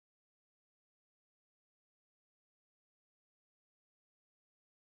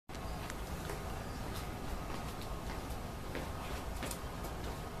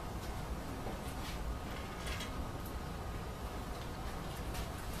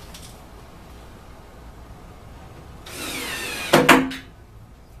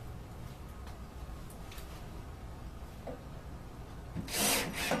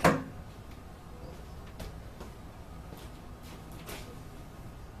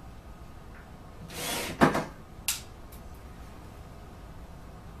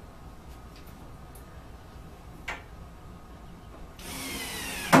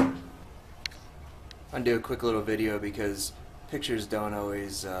I'm gonna do a quick little video because pictures don't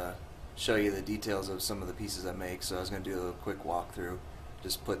always show you the details of some of the pieces I make. So I was gonna do a little quick walkthrough,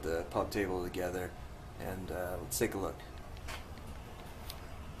 just put the pub table together, and let's take a look.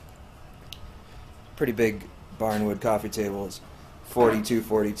 Pretty big barnwood coffee table. It's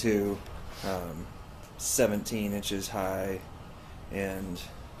 4242, 17 inches high, and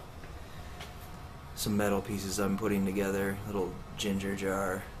some metal pieces I'm putting together. Little ginger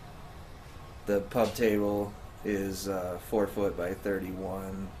jar. The pub table is 4 foot by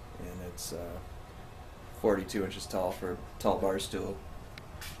 31, and it's 42 inches tall for a tall bar stool.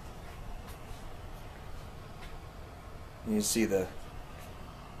 And you see the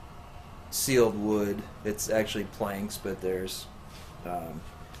sealed wood. It's actually planks, but there's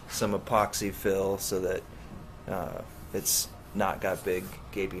some epoxy fill so that it's not got big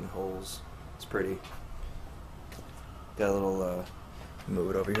gaping holes. It's pretty. Got a little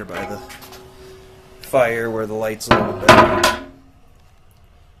move it over here by the fire where the light's a little better.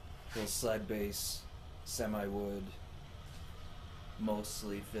 Little side base, semi-wood,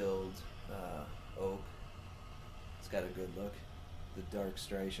 mostly filled oak. It's got a good look. The dark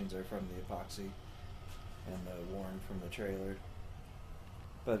striations are from the epoxy and the worn from the trailer.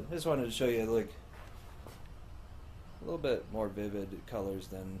 But I just wanted to show you like a little bit more vivid colors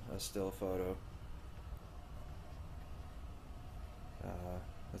than a still photo.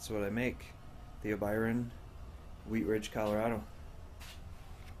 That's what I make. Theo Byron, Wheat Ridge, Colorado.